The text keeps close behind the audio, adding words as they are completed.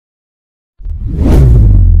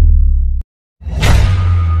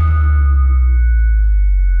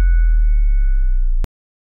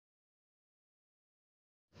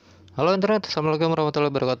Halo internet, assalamualaikum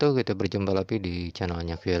warahmatullahi wabarakatuh. Kita berjumpa lagi di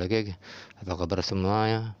channelnya Via lagi. Apa kabar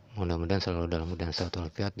semuanya? Mudah-mudahan selalu dalam keadaan sehat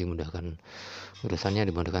walafiat, dimudahkan urusannya,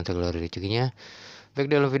 dimudahkan segala rezekinya. Baik,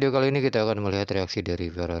 dalam video kali ini kita akan melihat reaksi dari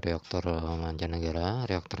para reaktor mancanegara,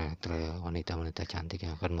 reaktor wanita-wanita cantik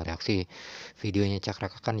yang akan mereaksi videonya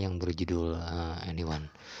CakraKhan yang berjudul Anyone.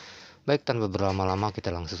 Baik, tanpa berlama-lama kita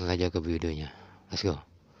langsung saja ke videonya. Let's go.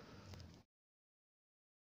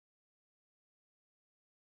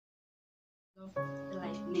 The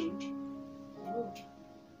lightning. Oh.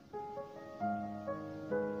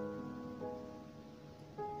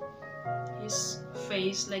 His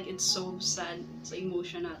face, like it's so sad, so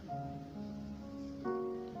emotional.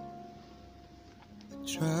 I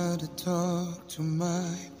try to talk to my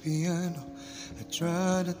piano, I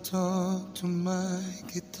try to talk to my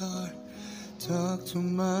guitar, talk to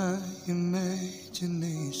my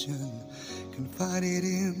imagination, confide it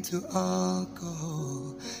into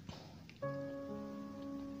alcohol.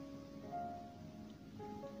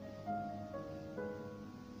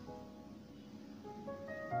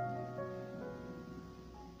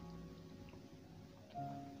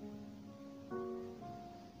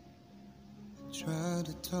 Try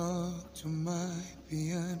to talk to my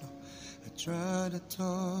piano, I try to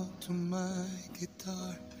talk to my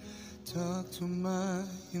guitar, talk to my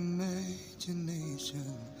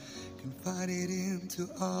imagination, confide it into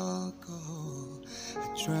alcohol. I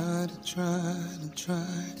try to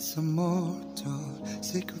some more talk,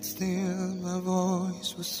 secret still my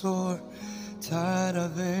voice was sore, tired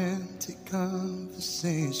of empty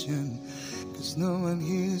conversation, 'cause no one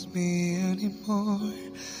hears me anymore.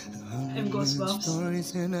 I'm goosebumps.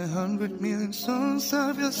 Stories and 100 million songs.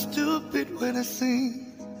 I feel stupid when I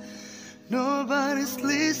sing. Nobody's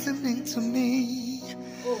listening to me.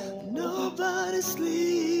 Nobody's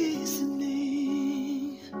listening.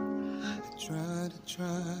 I tried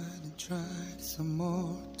some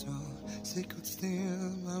more talk. Secret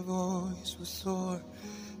still, my voice was sore.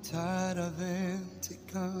 Tired of empty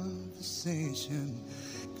conversation,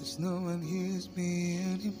 'cause no one hears me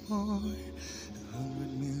anymore.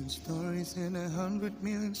 100 million stories and 100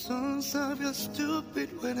 million songs. I feel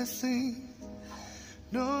stupid when I sing.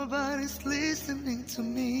 Nobody's listening to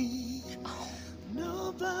me.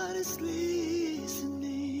 Nobody's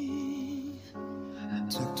listening.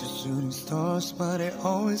 Talk to shooting stars, but I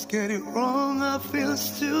always get it wrong. I feel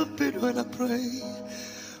stupid when I pray.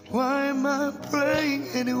 Why am I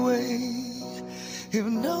praying anyway, if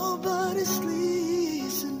nobody's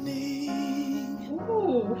listening?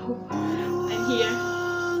 Ooh. I'm here.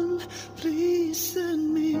 Please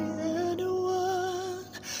send me anyone.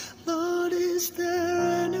 Lord, is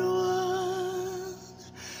there anyone?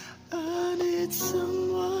 I need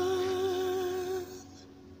someone.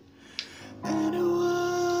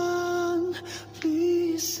 Anyone,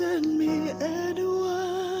 please send me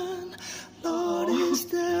anyone. Lord, is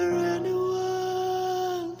there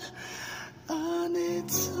anyone? I need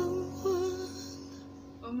someone.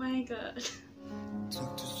 Oh my god.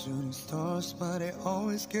 Talk to shooting stars, but I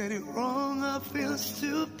always get it wrong. I feel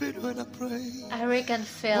stupid when I pray. I reckon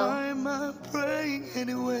fail. Why am I praying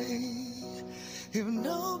anyway, if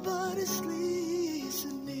nobody's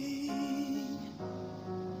listening?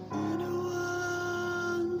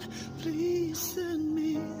 Anyone, please send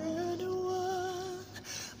me anyone.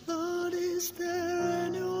 Lord, is there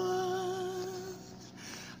anyone?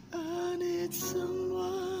 I need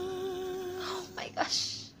someone. Oh my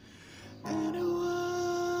gosh.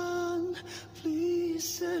 Anyone, please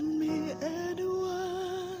send me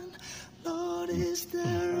anyone. Lord, is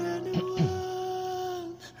there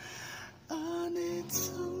anyone? I need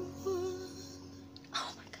someone.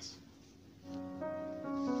 Oh my gosh.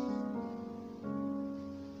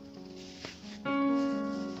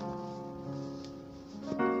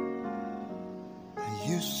 I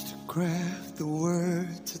used to craft the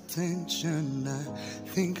words attention. I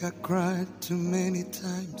think I cried too many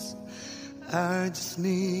times. I just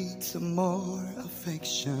need some more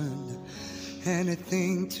affection,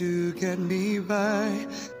 anything to get me by.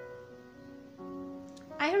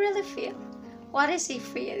 I really feel. What is he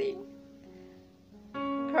feeling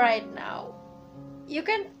right now?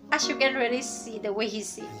 As you can really see the way he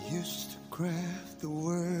sings. I used to craft the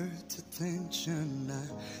words attention.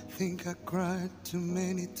 I think I cried too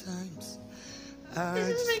many times. I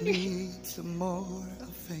just need some more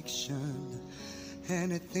affection,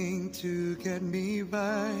 anything to get me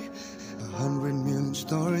by. 100 million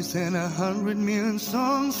stories and 100 million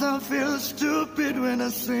songs. I feel stupid when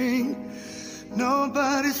I sing.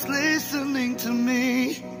 Nobody's listening to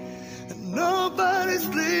me. Nobody's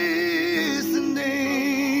listening.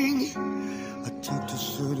 I talk to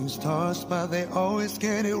shooting stars. stars, but they always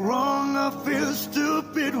get it wrong. I feel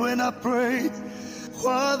stupid when I pray.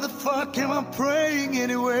 Why the fuck am I praying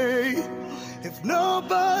anyway? If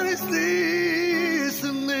nobody's listening.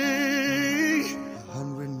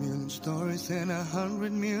 100 million stories and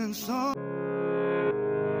 100 million songs.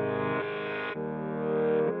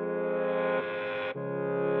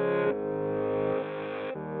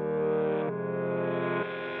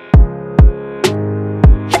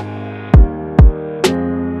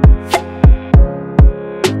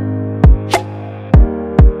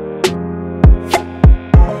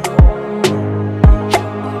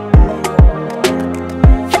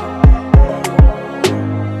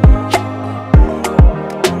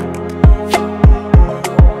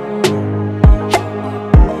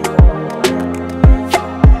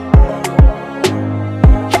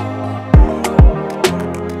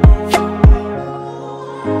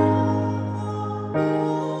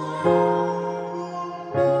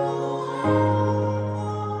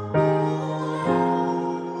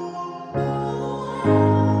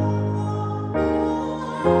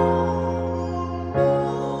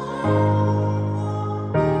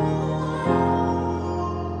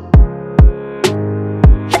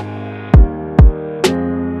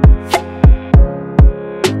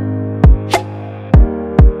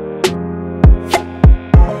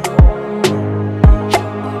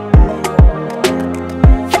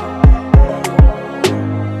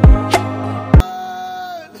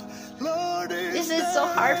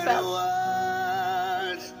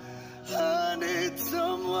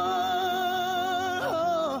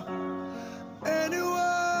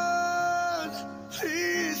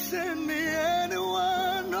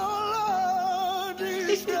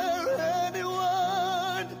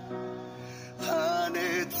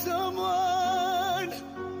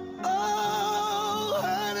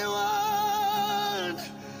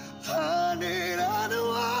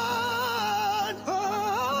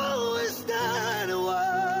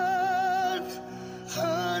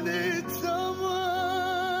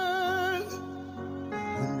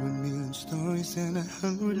 And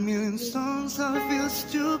 100 million songs. I feel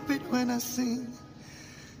stupid when I sing.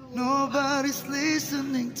 Nobody's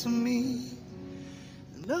listening to me.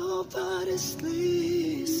 Nobody's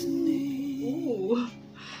listening. Ooh.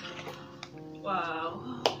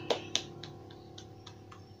 Wow.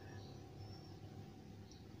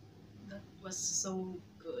 That was so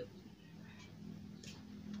good.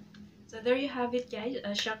 So there you have it, guys.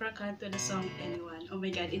 CakraKhan to the song Anyone. Oh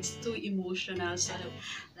my god, it's too emotional. So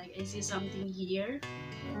like I see something here.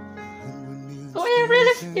 Oh, I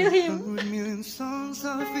really feel him. 100 million songs.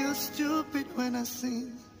 I feel stupid when I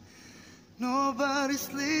sing.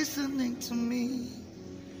 Nobody's listening to me.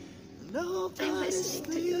 Nobody's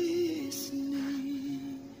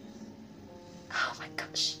listening. Oh my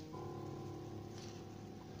gosh.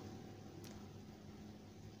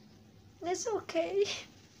 It's okay.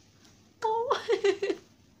 Oh.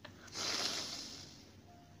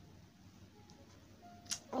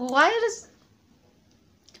 Why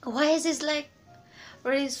is this like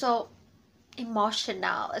really so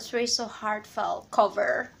emotional? It's really so heartfelt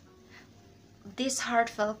cover. This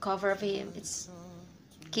heartfelt cover of him, it's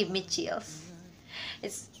give me chills.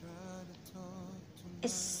 It's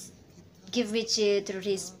give me chill through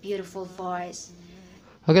his beautiful voice.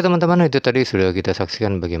 Oke teman-teman, itu tadi sudah kita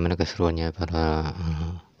saksikan bagaimana keseruannya para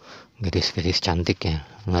gadis-gadis cantik ya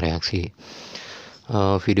mereaksi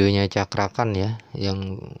videonya CakraKhan ya,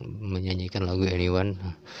 yang menyanyikan lagu Anyone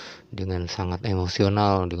dengan sangat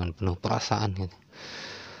emosional, dengan penuh perasaan gitu.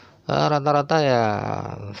 Rata-rata ya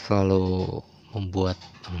selalu membuat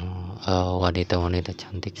wanita-wanita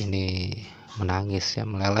cantik ini menangis ya,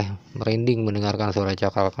 meleleh, merinding mendengarkan suara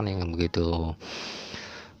CakraKhan yang begitu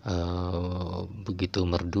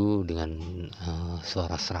merdu dengan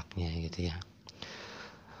suara seraknya gitu ya.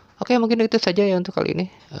 Oke, mungkin itu saja ya untuk kali ini.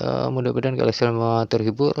 Mudah-mudahan kalian semua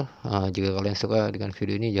terhibur. Jika kalian suka dengan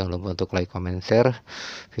video ini, jangan lupa untuk like, comment, share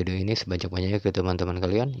video ini sebanyak-banyaknya ke teman-teman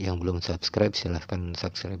kalian. Yang belum subscribe, silahkan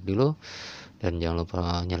subscribe dulu. Dan jangan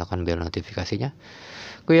lupa nyalakan bel notifikasinya.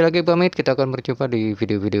 Gue lagi pamit, kita akan berjumpa di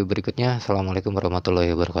video-video berikutnya. Assalamualaikum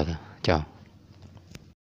warahmatullahi wabarakatuh. Ciao.